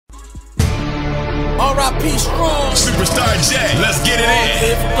R.I.P. Strong. Superstar J, let's get it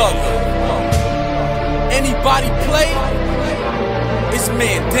in. Anybody play? It's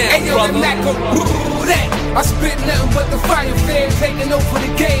man down, hey, yo, brother. Mack, that. I spit nothing but the fire fan, taking over the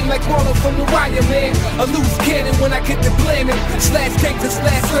game like Marlon from the Wire, man. A loose cannon when I get to blaming. Slash cake to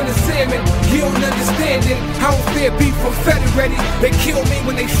slash son of salmon. You don't understand it. I don't fear beef from Federetti. They killed me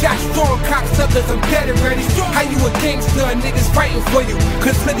when they shot strong cocksuckers. I'm dead already. How you a gangster and niggas fighting for you?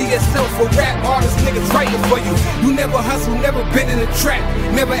 Consider yourself a rap artist, niggas fighting for you. You never hustle, never been in a trap.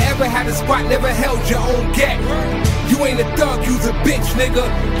 Never ever had a spot, never held your own gap. You ain't a thug, you's a bitch, nigga.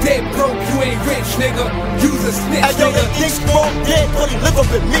 Dead broke, you ain't rich, nigga. You's a snitch, hey, yo, nigga. they think strong dead, but he live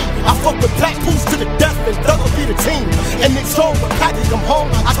up in me. I fuck with Papoose to the death, and Thug will be the team. And they told when Pappy come home,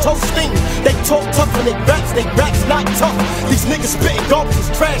 I told Sting. They talk tough and they raps not tough. These niggas spitting garbage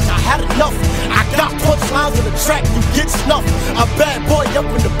is trash, I had enough. I got punchlines on the track, you get snuffed. A bad boy up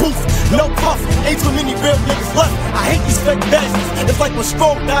in the booth, no puff. Ain't too many real niggas left. I hate these fake bastards. It's like when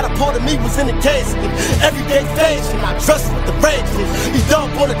Strong died, a part of me was in the casket. Everyday fashion, I dress with the rags. He dug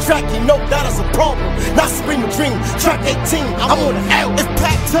on the track, he know that is a problem. Not scream a dream, track 18, I'm on the out. If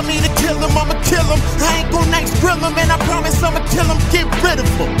Pac tell me to kill him, I'ma kill him. I ain't gon' nice grill him, and I promise I'ma kill him, get rid of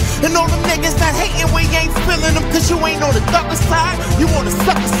him. And all them niggas that hating, we ain't feeling them, cause you ain't on the thugger side, you on the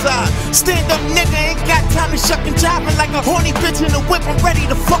sucker side. Stand up nigga, ain't got time to shuck and jiving like a horny bitch in the whip, I'm ready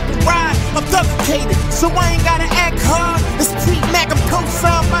to fucking ride. I'm thugacated, so I ain't gotta act hard. It's T-Mac, I'm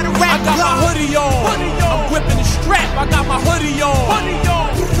co-signed by the rap. I got my hoodie on. I'm whipping the strap. I got my hoodie on.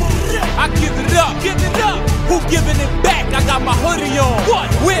 I give it up. Who giving it back? I got my hoodie on. What?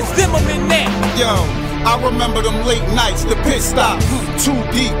 Where's Zimmerman at? Yo, I remember them late nights, the pit stops. 2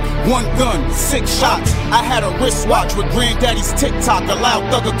 deep, 1 gun, 6 shots. I had a wristwatch with Granddaddy's TikTok. Allowed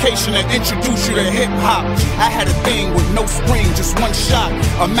Thugacation to introduce you to hip-hop. I had a thing with no spring, just 1 shot.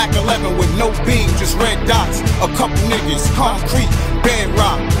 A Mack 11 with no beam, just red dots. A couple niggas, concrete,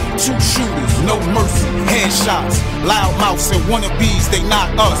 bedrock. 2 shooters, no mercy, headshots. Loud mouths and wannabes, they not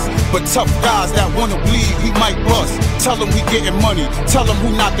us. But tough guys that wanna bleed, we might bust. Tell them we getting money, tell them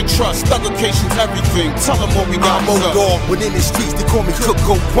who not to trust. Thugacation's everything, tell them what we got. I'm old dog, but in the streets they call me Cook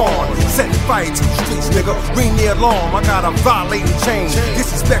Go Pawn. Setting fire to the streets, nigga, ring the alarm. I got a violating chain,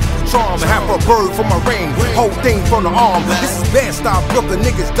 disrespectful charm. Half a bird for my ring, whole thing from the arm. This is bad style Brooklyn,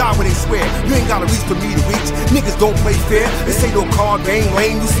 niggas die when they swear. You ain't gotta reach for me to reach, niggas don't play fair. This ain't no card game,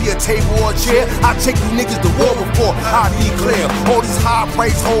 lame, you see a table or a chair. I take you niggas to war before I declare. All these high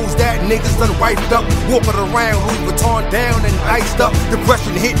price hoes that niggas done wiped up, walking around Louis Vuitton down and iced up.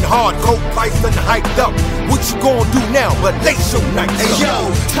 Depression hitting hard, coke price done hyped up. What you gonna do now but lace your nights up? Hey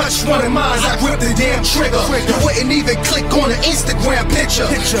yo, touch one of mine, I grip the damn trigger. You wouldn't even click on an Instagram picture.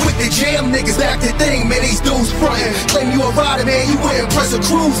 Quick to jam niggas, back the thing, man, these dudes frontin'. Claim you a rider, man, you wouldn't press a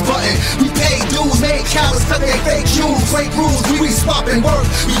cruise button. We paid dues, made cowards tuck their fake shoes. Break rules, we swapping work,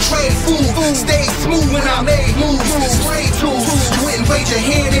 we trade food. Stay smooth when I made moves. Spray tools, you wouldn't raise your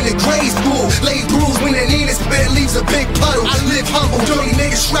hand in the grade school. Lay bruised when the Nina spit leaves a big puddle. I live humble, dirty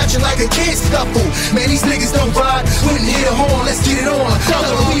niggas scratching like a kid scuffle. Man, these niggas don't ride, wouldn't hit a horn, let's get it on.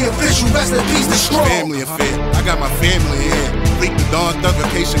 We official, rest in peace, the strong. Family affair, I got my family in here. Bleak the dawn,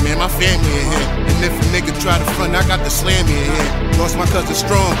 Thugacation, man, my family in here. And if a nigga try to front, I got the slammy in here. Lost my cousin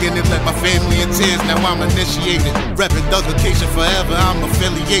Strong, and it left my family in tears. Now I'm initiated, reppin' Thugacation forever, I'm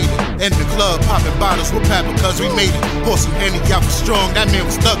affiliated. In the club, popping bottles with Papa, cause we made it. Pour some Henny out for Strong, that man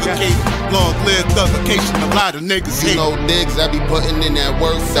was Thugacated. Long live Thugacation, a lot of niggas hate. You know Diggz, I be putting in that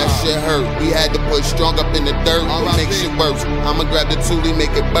work, that shit hurt. We had to put Strong up in the dirt, to make shit worse. I'ma grab the toolie,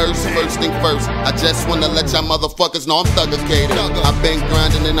 make it burst, first thing first. I just wanna let y'all motherfuckers know I'm Thugacated. I've been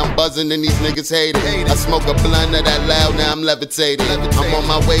grinding and I'm buzzing and these niggas hate it. I smoke a blunt of that loud, now I'm levitating. I'm on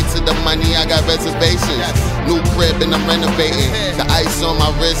my way to the money, I got reservations. New crib and I'm renovating. The ice on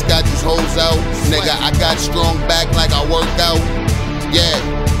my wrist got these hoes out. Nigga, I got Strong back like I work out. Yeah,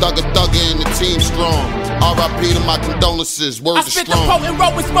 thugger and the team strong. R.I.P. to my condolences, words I spit the potent,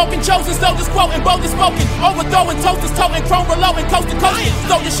 rolling, smoking, chosen, soldiers quoting, boldly smoking, overthrowing, toasters, toting, chrome reloading, coast to coast.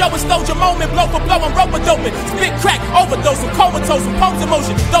 Stole your show and stole your moment, blow for blow, I'm rope doping. Spit crack, overdose, comatose, pumps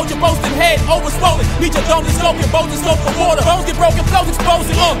emotion. Throw your boasting head, over swollen. Need your dome to smoke, your bones to smoke for water. Bones get broken, flows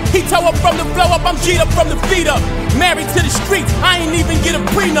exposing. He toe up from the flow up, I'm G'd up from the feet up. Married to the streets, I ain't even get a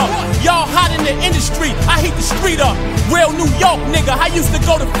prenup. Y'all hot in the industry, I heat the street up. Real New York nigga, I used to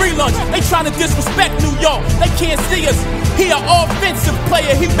go to free lunch. They tryna disrespect New York. dog, they can't see us. He an offensive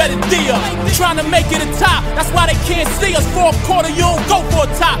player, he better D up. Trying to make it a top, that's why they can't see us. Fourth quarter, you don't go for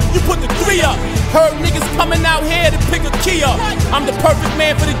a top, you put the 3 up. Heard niggas coming out here to pick a key up. I'm the perfect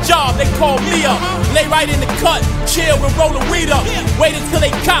man for the job, they call me up. Lay right in the cut, chill and roll the weed up. Wait until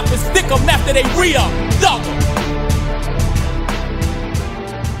they cop and stick them after they re-up. Thug 'em.